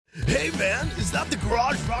Hey, man, is that the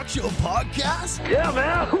Garage Rock Show podcast? Yeah,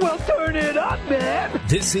 man. Well, turn it up, man.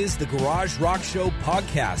 This is the Garage Rock Show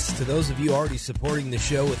podcast. To those of you already supporting the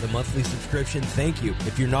show with a monthly subscription, thank you.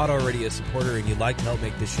 If you're not already a supporter and you'd like to help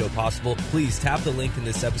make this show possible, please tap the link in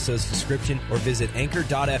this episode's description or visit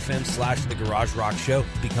anchor.fm/The Garage Rock Show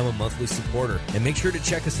to become a monthly supporter. And make sure to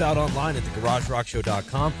check us out online at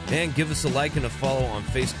thegaragerockshow.com and give us a like and a follow on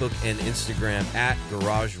Facebook and Instagram at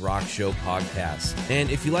Garage Rock Show Podcast. And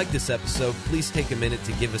if you like this episode, please take a minute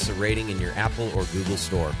to give us a rating in your Apple or Google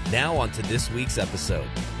store. Now on to this week's episode.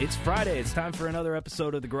 It's Friday. It's time for another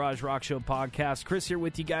episode of the Garage Rock Show podcast. Chris here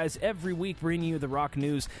with you guys every week, bringing you the rock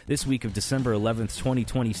news. This week of December 11th,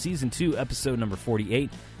 2020, Season 2, Episode number 48.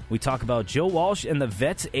 We talk about Joe Walsh and the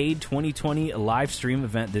Vets Aid 2020 live stream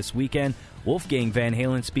event this weekend. Wolfgang Van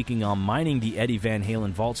Halen speaking on mining the Eddie Van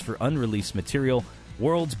Halen vaults for unreleased material.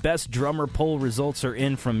 World's Best Drummer poll results are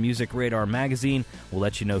in from Music Radar magazine. We'll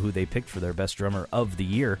let you know who they picked for their Best Drummer of the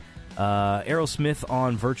Year. Aerosmith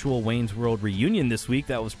on virtual Wayne's World reunion this week.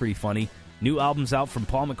 That was pretty funny. New albums out from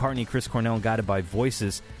Paul McCartney, Chris Cornell, Guided by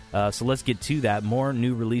Voices. So let's get to that. More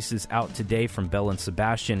new releases out today from Belle and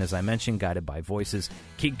Sebastian, as I mentioned, Guided by Voices.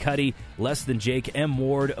 Kid Cudi, Less Than Jake, M.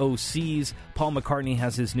 Ward, OCs. Paul McCartney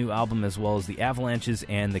has his new album, as well as The Avalanches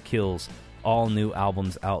and The Kills. All new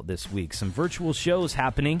albums out this week. Some virtual shows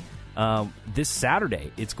happening this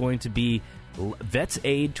Saturday. It's going to be Vets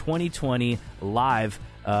Aid 2020 live,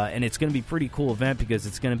 and it's going to be a pretty cool event because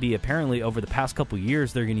it's going to be apparently over the past couple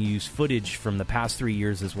years they're going to use footage from the past 3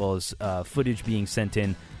 years as well as footage being sent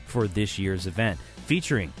in for this year's event,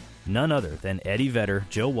 featuring none other than Eddie Vedder,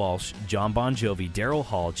 Joe Walsh, John Bon Jovi, Daryl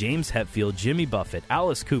Hall, James Hetfield, Jimmy Buffett,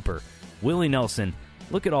 Alice Cooper, Willie Nelson.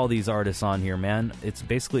 Look at all these artists on here, man. It's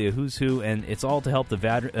basically a who's who, and it's all to help the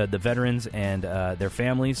veterans and their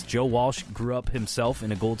families. Joe Walsh grew up himself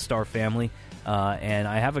in a Gold Star family, and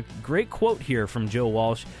I have a great quote here from Joe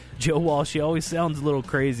Walsh. Joe Walsh, he always sounds a little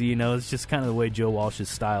crazy, you know. It's just kind of the way Joe Walsh's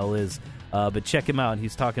style is. But check him out.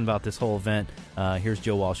 He's talking about this whole event. Here's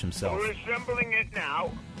Joe Walsh himself. We're assembling it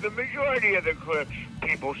now. The majority of the clips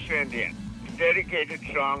people send in. Dedicated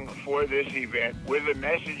song for this event with a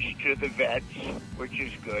message to the vets, which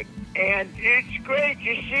is good. And it's great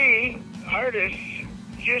to see artists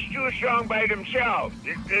just do a song by themselves.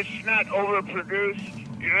 It's not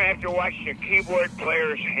overproduced. You don't have to watch the keyboard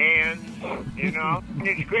player's hands, you know. And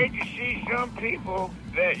it's great to see some people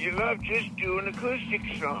that you love just do an acoustic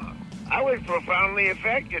song. I was profoundly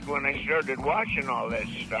affected when I started watching all that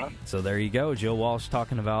stuff. So there you go. Joe Walsh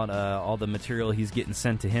talking about all the material he's getting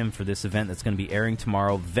sent to him for this event that's going to be airing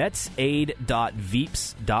tomorrow.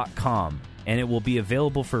 vetsaid.veeps.com. And it will be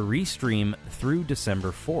available for restream through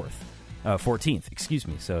December 14th. Excuse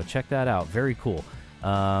me. So check that out. Very cool.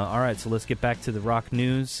 All right, so let's get back to the rock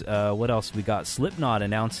news. What else we got? Slipknot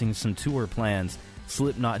announcing some tour plans.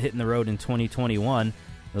 Slipknot hitting the road in 2021.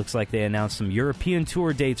 Looks like they announced some European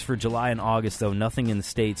tour dates for July and August, though nothing in the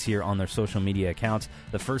States here on their social media accounts.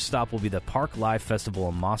 The first stop will be the Park Live Festival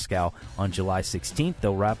in Moscow on July 16th.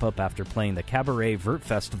 They'll wrap up after playing the Cabaret Vert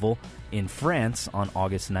Festival in France on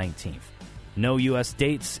August 19th. No U.S.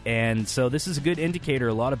 dates, and so this is a good indicator.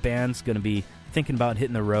 A lot of bands going to be thinking about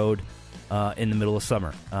hitting the road in the middle of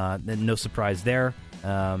summer. No surprise there,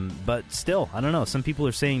 but still, I don't know. Some people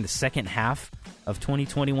are saying the second half of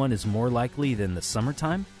 2021 is more likely than the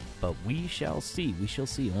summertime, but we shall see. We shall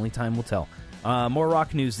see. Only time will tell. More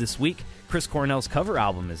rock news this week. Chris Cornell's cover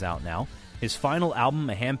album is out now. His final album,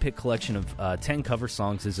 a hand-picked collection of 10 cover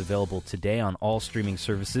songs, is available today on all streaming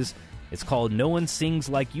services. It's called No One Sings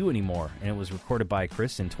Like You Anymore, and it was recorded by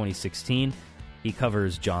Chris in 2016. He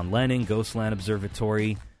covers John Lennon, Ghostland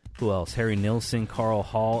Observatory, who else? Harry Nilsson, Carl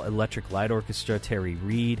Hall, Electric Light Orchestra, Terry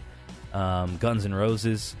Reid, Guns N'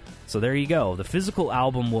 Roses. So there you go. The physical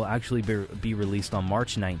album will actually be released on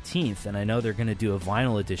March 19th, and I know they're going to do a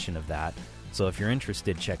vinyl edition of that. So if you're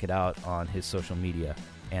interested, check it out on his social media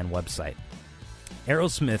and website.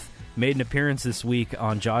 Aerosmith made an appearance this week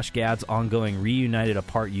on Josh Gad's ongoing Reunited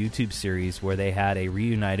Apart YouTube series, where they had a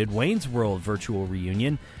reunited Wayne's World virtual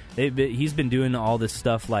reunion. He's been doing all this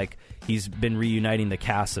stuff, like he's been reuniting the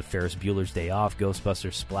cast of Ferris Bueller's Day Off,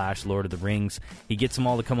 Ghostbusters, Splash, Lord of the Rings. He gets them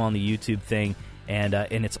all to come on the YouTube thing. And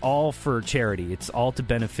it's all for charity. It's all to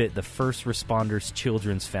benefit the First Responders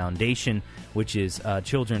Children's Foundation, which is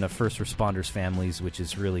children of first responders families, which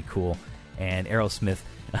is really cool. And Aerosmith,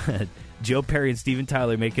 Joe Perry and Steven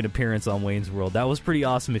Tyler make an appearance on Wayne's World. That was pretty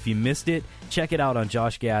awesome. If you missed it, check it out on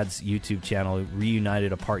Josh Gad's YouTube channel,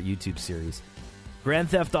 Reunited Apart YouTube series. Grand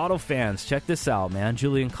Theft Auto fans, check this out, man.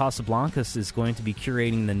 Julian Casablancas is going to be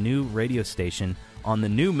curating the new radio station on the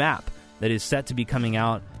new map that is set to be coming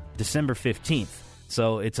out December 15th.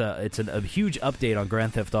 So it's a huge update on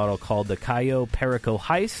Grand Theft Auto called the Cayo Perico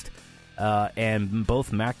Heist. And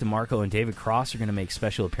both Mac DeMarco and David Cross are going to make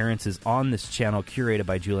special appearances on this channel, curated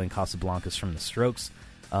by Julian Casablancas from The Strokes.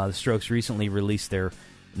 The Strokes recently released their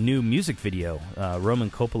new music video. Roman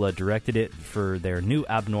Coppola directed it for their new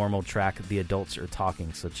Abnormal track, The Adults Are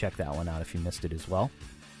Talking, so check that one out if you missed it as well.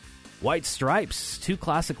 White Stripes, 2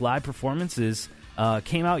 classic live performances,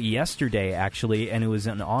 came out yesterday, actually, and it was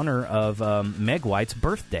in honor of Meg White's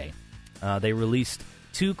birthday. They released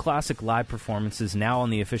 2 classic live performances now on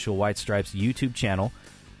the official White Stripes YouTube channel.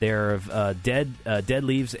 They're Dead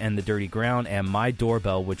Leaves and The Dirty Ground and My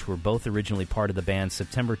Doorbell, which were both originally part of the band's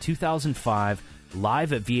September 2005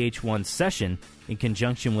 Live at VH1 session in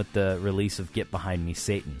conjunction with the release of Get Behind Me,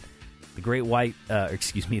 Satan.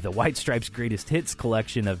 The White Stripes Greatest Hits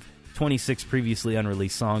collection of 26 previously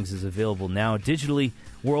unreleased songs is available now digitally,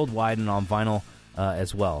 worldwide, and on vinyl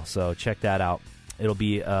as well. So check that out. It'll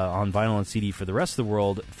be on vinyl and CD for the rest of the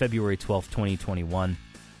world February 12th, 2021.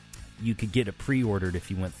 You could get it pre-ordered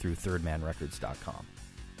if you went through thirdmanrecords.com.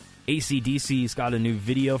 AC/DC's got a new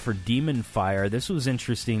video for Demon Fire. This was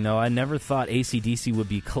interesting, though. I never thought AC/DC would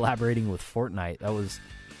be collaborating with Fortnite. That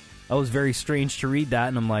was very strange to read that,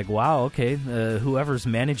 and I'm like, wow, okay, whoever's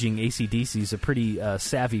managing AC/DC is a pretty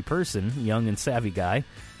savvy person, young and savvy guy.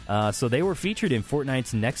 So they were featured in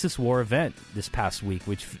Fortnite's Nexus War event this past week,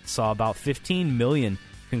 which saw about 15 million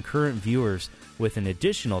concurrent viewers, with an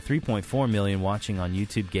additional 3.4 million watching on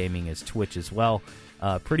YouTube Gaming as Twitch as well.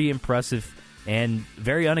 Pretty impressive and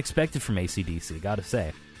very unexpected from AC/DC, gotta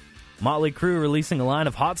say. Motley Crue releasing a line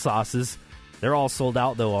of hot sauces. They're all sold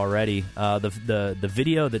out, though, already. The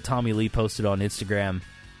video that Tommy Lee posted on Instagram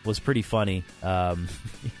was pretty funny.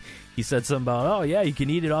 He said something about, oh, yeah, you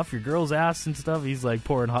can eat it off your girl's ass and stuff. He's, like,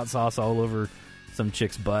 pouring hot sauce all over some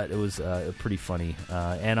chick's butt. It was pretty funny.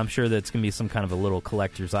 And I'm sure that it's going to be some kind of a little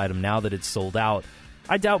collector's item now that it's sold out.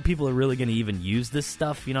 I doubt people are really going to even use this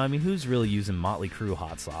stuff. You know, I mean, who's really using Motley Crue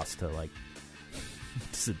hot sauce to, like,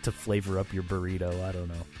 to flavor up your burrito? I don't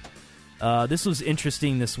know. This was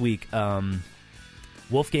interesting this week.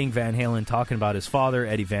 Wolfgang Van Halen talking about his father,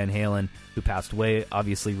 Eddie Van Halen, who passed away,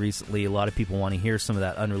 obviously, recently. A lot of people want to hear some of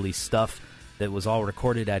that unreleased stuff that was all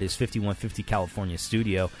recorded at his 5150 California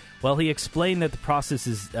studio. Well, he explained that the process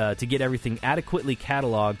is to get everything adequately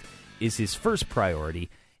cataloged is his first priority.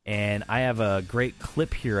 And I have a great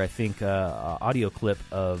clip here, I think, audio clip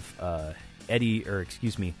of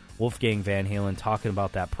Wolfgang Van Halen talking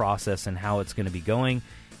about that process and how it's going to be going.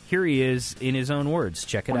 Here he is in his own words.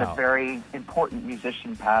 Check it out. When a very important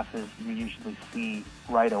musician passes, you usually see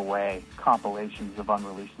right away compilations of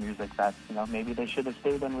unreleased music that, you know, maybe they should have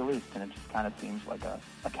stayed unreleased, and it just kind of seems like a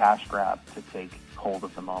cash grab to take hold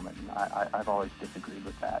of the moment. And I've always disagreed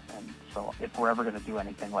with that. And so if we're ever going to do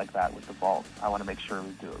anything like that with the vault, I want to make sure we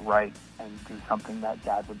do it right and do something that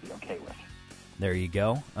Dad would be okay with. There you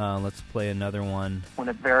go. Let's play another one. When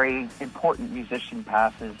a very important musician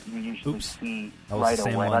passes, you usually see right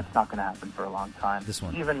away. That's not going to happen for a long time. This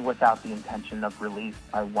one. Even without the intention of release,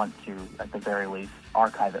 I want to, at the very least,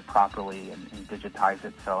 archive it properly and digitize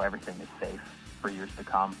it so everything is safe for years to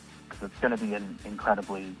come. Because it's going to be an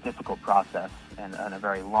incredibly difficult process and a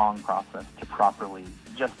very long process to properly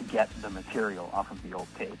just get the material off of the old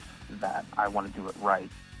tapes, that I want to do it right.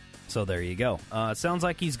 So there you go. It sounds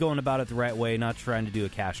like he's going about it the right way, not trying to do a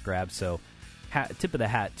cash grab. So tip of the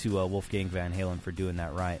hat to Wolfgang Van Halen for doing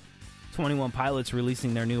that right. 21 Pilots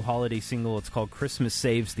releasing their new holiday single. It's called Christmas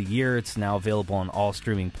Saves the Year. It's now available on all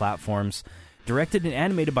streaming platforms. Directed and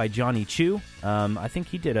animated by Johnny Chu. I think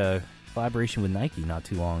he did a collaboration with Nike not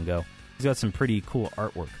too long ago. He's got some pretty cool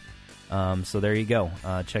artwork. So there you go.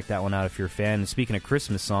 Check that one out if you're a fan. And speaking of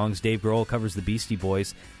Christmas songs, Dave Grohl covers the Beastie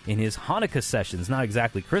Boys in his Hanukkah sessions. Not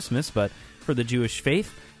exactly Christmas, but for the Jewish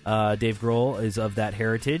faith. Dave Grohl is of that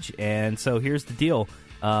heritage. And so here's the deal.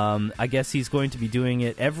 I guess he's going to be doing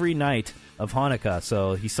it every night of Hanukkah.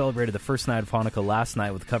 So he celebrated the first night of Hanukkah last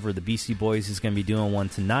night with the cover of the Beastie Boys. He's going to be doing one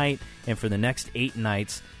tonight. And for the next 8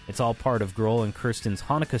 nights, it's all part of Grohl and Kirsten's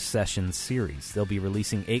Hanukkah Sessions series. They'll be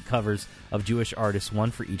releasing 8 covers of Jewish artists, one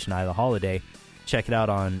for each night of the holiday. Check it out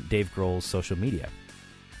on Dave Grohl's social media.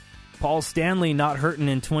 Paul Stanley not hurting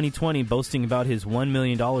in 2020, boasting about his $1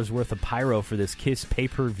 million worth of pyro for this KISS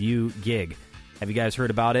pay-per-view gig. Have you guys heard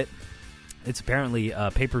about it? It's apparently a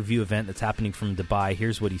pay-per-view event that's happening from Dubai.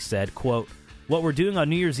 Here's what he said, quote, "What we're doing on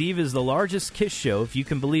New Year's Eve is the largest KISS show, if you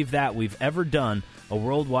can believe that, we've ever done, a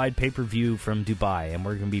worldwide pay-per-view from Dubai. And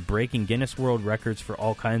we're going to be breaking Guinness World Records for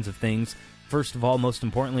all kinds of things. First of all, most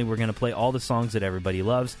importantly, we're going to play all the songs that everybody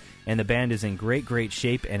loves. And the band is in great, great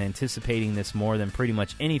shape and anticipating this more than pretty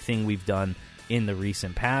much anything we've done in the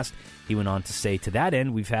recent past." He went on to say, to that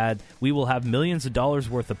end, we will have millions of dollars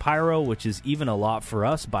worth of pyro, which is even a lot for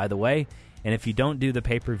us, by the way. And if you don't do the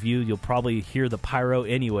pay-per-view, you'll probably hear the pyro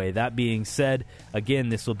anyway. That being said, again,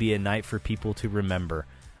 this will be a night for people to remember.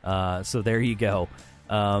 So there you go.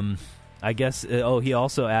 I guess, he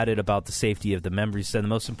also added about the safety of the members. He said, the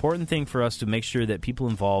most important thing for us to make sure that people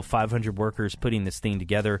involved, 500 workers putting this thing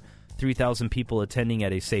together, 3,000 people attending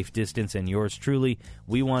at a safe distance, and yours truly,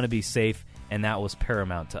 we want to be safe, and that was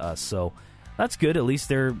paramount to us. So that's good. At least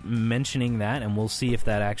they're mentioning that, and we'll see if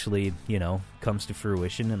that actually, comes to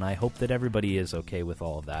fruition, and I hope that everybody is okay with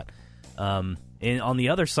all of that. And on the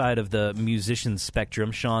other side of the musician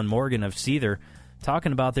spectrum, Sean Morgan of Seether,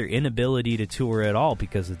 talking about their inability to tour at all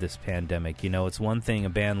because of this pandemic. It's one thing a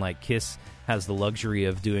band like Kiss has the luxury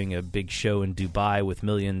of doing a big show in Dubai with $1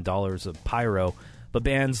 million of pyro, but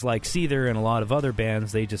bands like Seether and a lot of other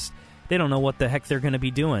bands, they don't know what the heck they're going to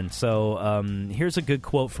be doing. So here's a good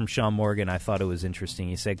quote from Sean Morgan. I thought it was interesting.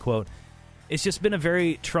 He said, quote, "It's just been a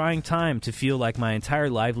very trying time to feel like my entire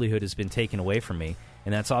livelihood has been taken away from me.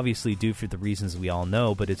 And that's obviously due for the reasons we all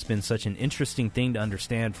know, but it's been such an interesting thing to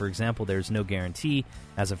understand. For example, there's no guarantee,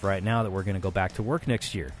 as of right now, that we're going to go back to work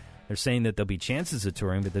next year. They're saying that there'll be chances of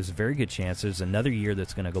touring, but there's a very good chance there's another year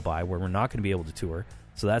that's going to go by where we're not going to be able to tour.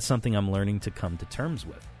 So that's something I'm learning to come to terms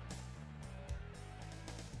with."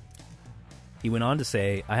 He went on to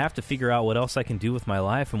say, "I have to figure out what else I can do with my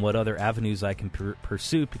life and what other avenues I can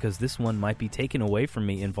pursue, because this one might be taken away from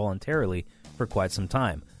me involuntarily for quite some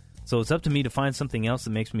time. So it's up to me to find something else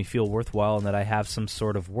that makes me feel worthwhile and that I have some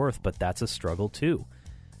sort of worth, but that's a struggle too."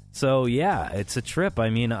 So yeah, it's a trip.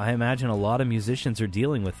 I mean, I imagine a lot of musicians are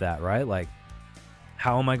dealing with that, right? Like,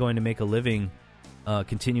 how am I going to make a living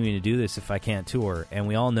continuing to do this if I can't tour? And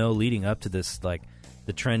we all know leading up to this, like,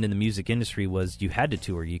 the trend in the music industry was you had to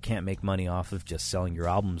tour. You can't make money off of just selling your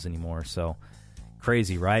albums anymore. So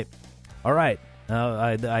crazy, right? All right.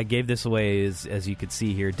 I gave this away, as you could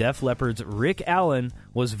see here. Def Leppard's Rick Allen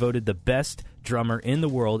was voted the best drummer in the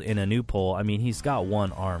world in a new poll. I mean, he's got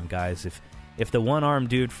one arm, guys. If the one-arm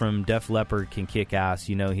dude from Def Leppard can kick ass,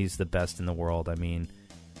 he's the best in the world. I mean,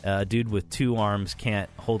 a dude with two arms can't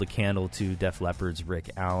hold a candle to Def Leppard's Rick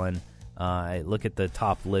Allen. Look at the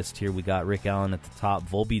top list here. We got Rick Allen at the top.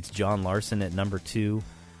 Volbeat's John Larson at number 2.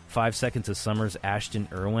 5 Seconds of Summer's Ashton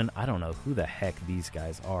Irwin. I don't know who the heck these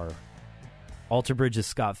guys are. Alter Bridge's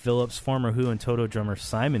Scott Phillips, former Who and Toto drummer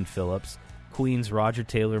Simon Phillips, Queen's Roger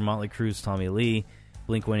Taylor, Motley Crue's Tommy Lee,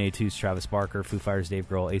 Blink-182's Travis Barker, Foo Fighters' Dave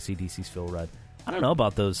Grohl, AC/DC's Phil Rudd. I don't know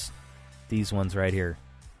about these ones right here.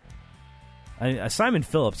 Simon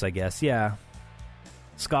Phillips, I guess, yeah.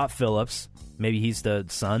 Scott Phillips, maybe he's the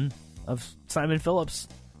son of Simon Phillips.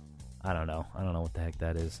 I don't know what the heck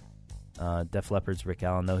that is. Def Leppard's Rick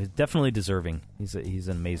Allen, though, he's definitely deserving. He's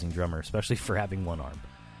an amazing drummer, especially for having one arm.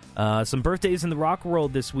 Some birthdays in the rock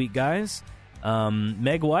world this week, guys.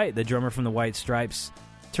 Meg White, the drummer from the White Stripes,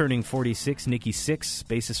 turning 46. Nikki Sixx,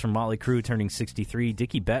 bassist from Motley Crue, turning 63.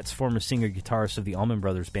 Dickie Betts, former singer-guitarist of the Allman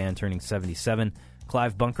Brothers Band, turning 77.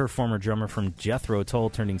 Clive Bunker, former drummer from Jethro Tull,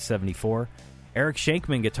 turning 74. Eric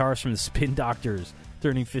Shankman, guitarist from the Spin Doctors,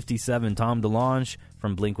 turning 57. Tom DeLonge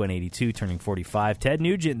from Blink-182, turning 45. Ted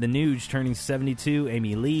Nugent, the Nuge, turning 72.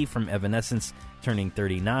 Amy Lee from Evanescence, turning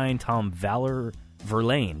 39. Tom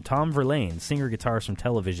Verlaine, singer-guitarist from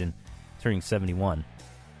Television, turning 71.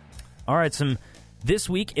 All right, some This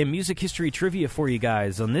Week in Music History trivia for you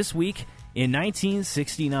guys. On This Week, in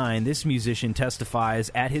 1969, this musician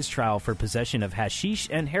testifies at his trial for possession of hashish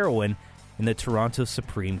and heroin in the Toronto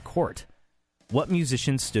Supreme Court. What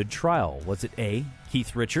musician stood trial? Was it A,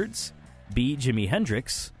 Keith Richards, B, Jimi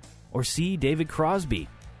Hendrix, or C, David Crosby?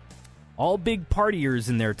 All big partiers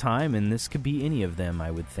in their time, and this could be any of them,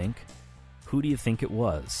 I would think. Who do you think it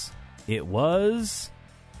was? It was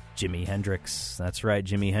Jimi Hendrix. That's right,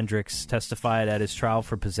 Jimi Hendrix testified at his trial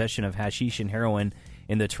for possession of hashish and heroin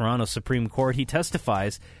in the Toronto Supreme Court. He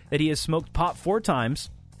testifies that he has smoked pot 4 times,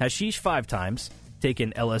 hashish 5 times,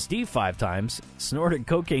 taken LSD 5 times, snorted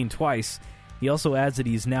cocaine twice. He also adds that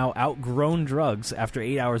he's now outgrown drugs. After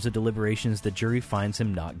 8 hours of deliberations, the jury finds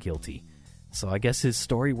him not guilty. So I guess his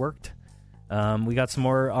story worked. We got some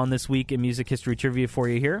more on This Week in Music History trivia for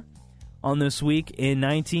you here. On This Week in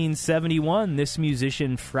 1971, this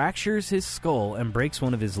musician fractures his skull and breaks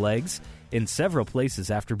one of his legs in several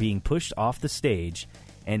places after being pushed off the stage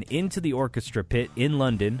and into the orchestra pit in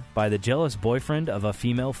London by the jealous boyfriend of a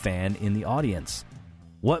female fan in the audience.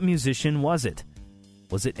 What musician was it?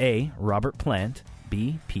 Was it A, Robert Plant,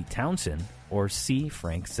 B, Pete Townshend, or C,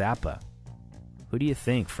 Frank Zappa? Who do you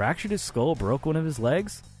think? Fractured his skull, broke one of his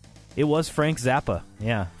legs? It was Frank Zappa.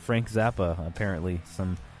 Yeah, Frank Zappa, apparently.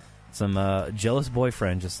 Some Some jealous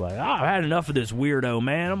boyfriend just like, I've had enough of this weirdo,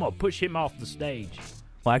 man. I'm going to push him off the stage.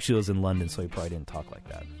 Well, actually, it was in London, so he probably didn't talk like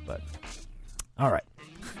that. But, all right.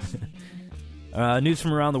 News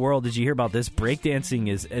from around the world. Did you hear about this? Breakdancing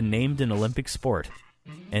is named an Olympic sport,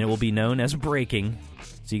 and it will be known as breaking.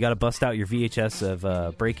 So you got to bust out your VHS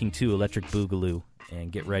of Breaking 2 Electric Boogaloo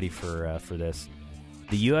and get ready for this.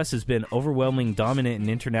 The U.S. has been overwhelmingly dominant in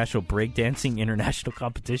international breakdancing international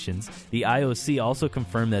competitions. The IOC also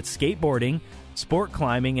confirmed that skateboarding, sport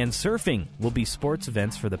climbing, and surfing will be sports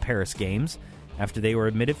events for the Paris Games after they were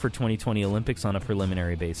admitted for 2020 Olympics on a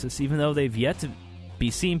preliminary basis, even though they've yet to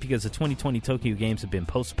be seen because the 2020 Tokyo Games have been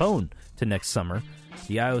postponed to next summer.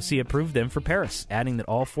 The IOC approved them for Paris, adding that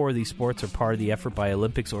all 4 of these sports are part of the effort by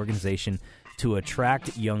Olympics organization to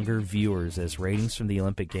attract younger viewers as ratings from the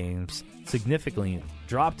Olympic Games significantly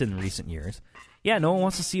dropped in recent years. Yeah, no one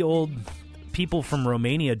wants to see old people from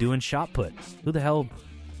Romania doing shot put. Who the hell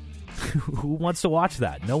who wants to watch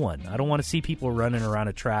that? No one. I don't want to see people running around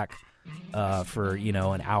a track for,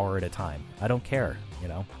 an hour at a time. I don't care,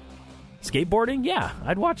 Skateboarding? Yeah,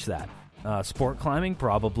 I'd watch that. Sport climbing?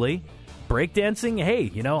 Probably. Breakdancing?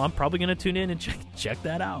 Hey, I'm probably going to tune in and check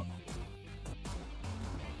that out.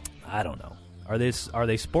 I don't know. Are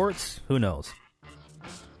they sports? Who knows?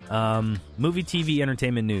 Movie, TV,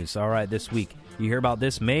 entertainment news. All right, this week. You hear about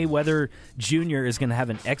this? Mayweather Jr. is going to have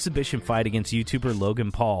an exhibition fight against YouTuber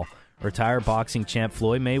Logan Paul. Retired boxing champ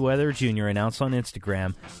Floyd Mayweather Jr. announced on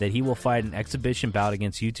Instagram that he will fight an exhibition bout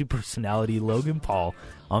against YouTube personality Logan Paul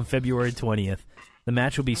on February 20th. The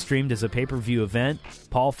match will be streamed as a pay-per-view event.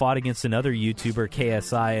 Paul fought against another YouTuber,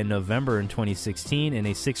 KSI, in November in 2016 in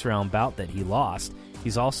a 6-round bout that he lost.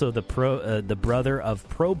 He's also the brother of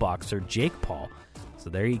pro boxer Jake Paul. So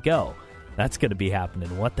there you go. That's going to be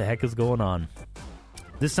happening. What the heck is going on?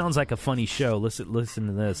 This sounds like a funny show. Listen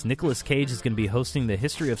to this. Nicolas Cage is going to be hosting the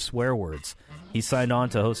History of Swear Words. He signed on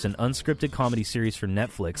to host an unscripted comedy series for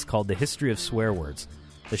Netflix called The History of Swear Words.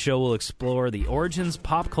 The show will explore the origins,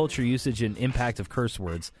 pop culture usage, and impact of curse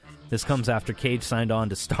words. This comes after Cage signed on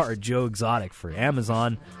to star Joe Exotic for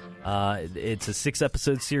Amazon. It's a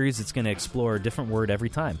 6-episode series. It's going to explore a different word every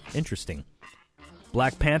time. Interesting.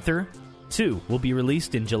 Black Panther 2 will be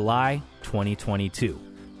released in July 2022.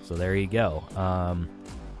 So there you go.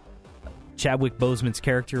 Chadwick Boseman's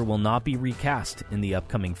character will not be recast in the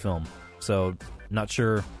upcoming film. So not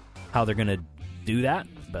sure how they're going to do that,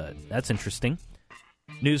 but that's interesting.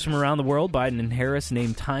 News from around the world. Biden and Harris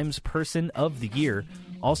named Times Person of the Year.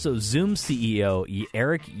 Also, Zoom CEO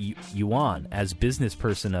Eric Yuan as Business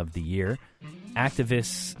Person of the Year.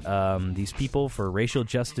 Activists, these people for racial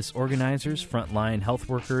justice organizers, frontline health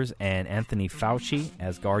workers, and Anthony Fauci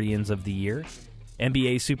as Guardians of the Year.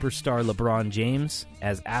 NBA superstar LeBron James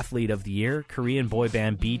as Athlete of the Year. Korean boy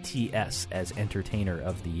band BTS as Entertainer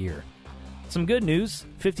of the Year. Some good news.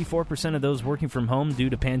 54% of those working from home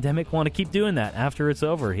due to pandemic want to keep doing that after it's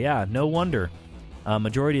over. Yeah, no wonder.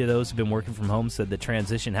 Majority of those who've been working from home said the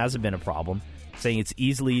transition hasn't been a problem, saying it's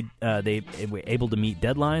easily they were able to meet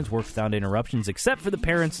deadlines, work without interruptions, except for the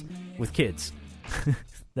parents with kids.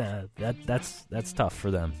 That's tough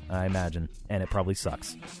for them, I imagine, and it probably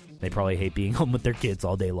sucks. They probably hate being home with their kids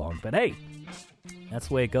all day long. But hey, that's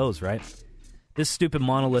the way it goes, right? This stupid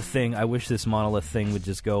monolith thing, I wish this monolith thing would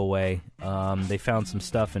just go away. They found some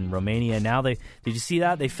stuff in Romania. Now did you see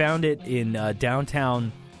that? They found it in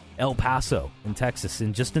downtown El Paso in Texas,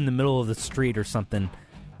 and just in the middle of the street or something,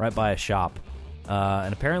 right by a shop.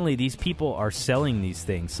 And apparently these people are selling these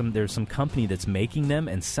things. There's some company that's making them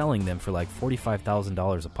and selling them for like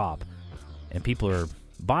 $45,000 a pop. And people are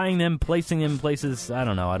buying them, placing them in places. I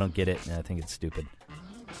don't know. I don't get it. I think it's stupid.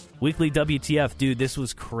 Weekly WTF. Dude, this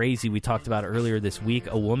was crazy. We talked about it earlier this week.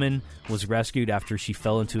 A woman was rescued after she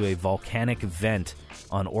fell into a volcanic vent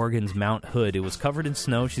on Oregon's Mount Hood. It was covered in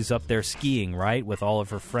snow. She's up there skiing, right, with all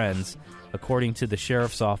of her friends. According to the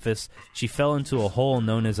sheriff's office, she fell into a hole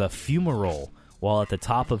known as a fumarole while at the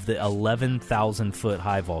top of the 11,000-foot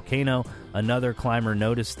high volcano. Another climber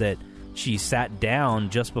noticed that she sat down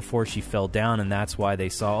just before she fell down, and that's why they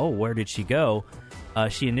saw, where did she go?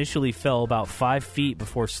 She initially fell about 5 feet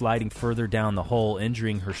before sliding further down the hole,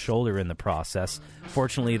 injuring her shoulder in the process.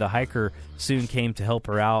 Fortunately, the hiker soon came to help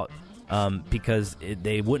her out because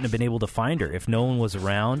they wouldn't have been able to find her. If no one was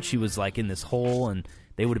around, she was like in this hole, and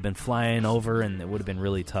they would have been flying over, and it would have been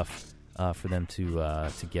really tough for them to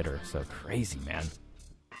get her. So crazy, man.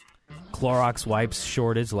 Clorox wipes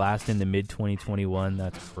shortage last into mid-2021.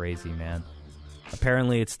 That's crazy, man.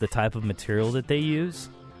 Apparently, it's the type of material that they use.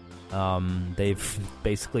 They've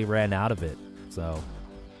basically ran out of it. So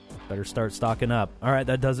Better start stocking up. All right,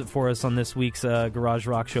 that does it for us on this week's Garage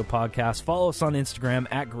Rock Show podcast. Follow us on Instagram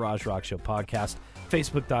at Garage Rock Show Podcast,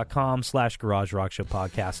 Facebook.com/Garage Rock Show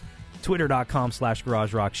Podcast,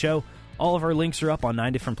 Twitter.com/Garage Rock Show. All of our links are up on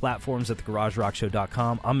 9 different platforms at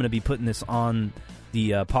thegaragerockshow.com. I'm going to be putting this on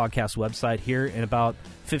the podcast website here in about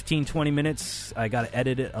 15-20 minutes. I got to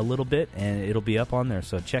edit it a little bit, and it'll be up on there,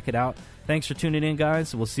 so check it out. Thanks for tuning in,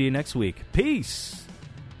 guys. We'll see you next week. Peace!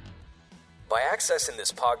 By accessing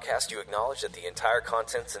this podcast, you acknowledge that the entire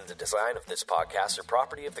contents and the design of this podcast are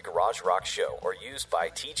property of the Garage Rock Show or used by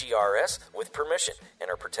TGRS with permission and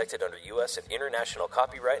are protected under U.S. and international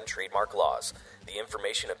copyright and trademark laws. The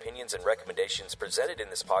information, opinions, and recommendations presented in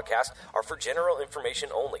this podcast are for general information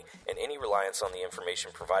only, and any reliance on the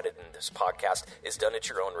information provided in this podcast is done at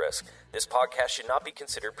your own risk. This podcast should not be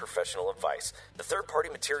considered professional advice. The third-party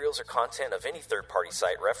materials or content of any third-party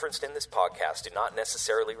site referenced in this podcast do not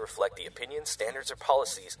necessarily reflect the opinions, standards, or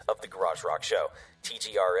policies of the Garage Rock Show.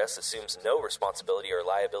 TGRS assumes no responsibility or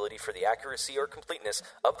liability for the accuracy or completeness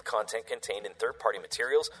of the content contained in third-party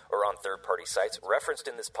materials or on third-party sites referenced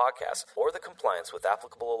in this podcast, or the compliance with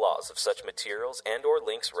applicable laws of such materials and or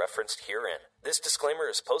links referenced herein. This disclaimer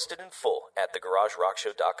is posted in full at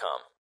thegaragerockshow.com.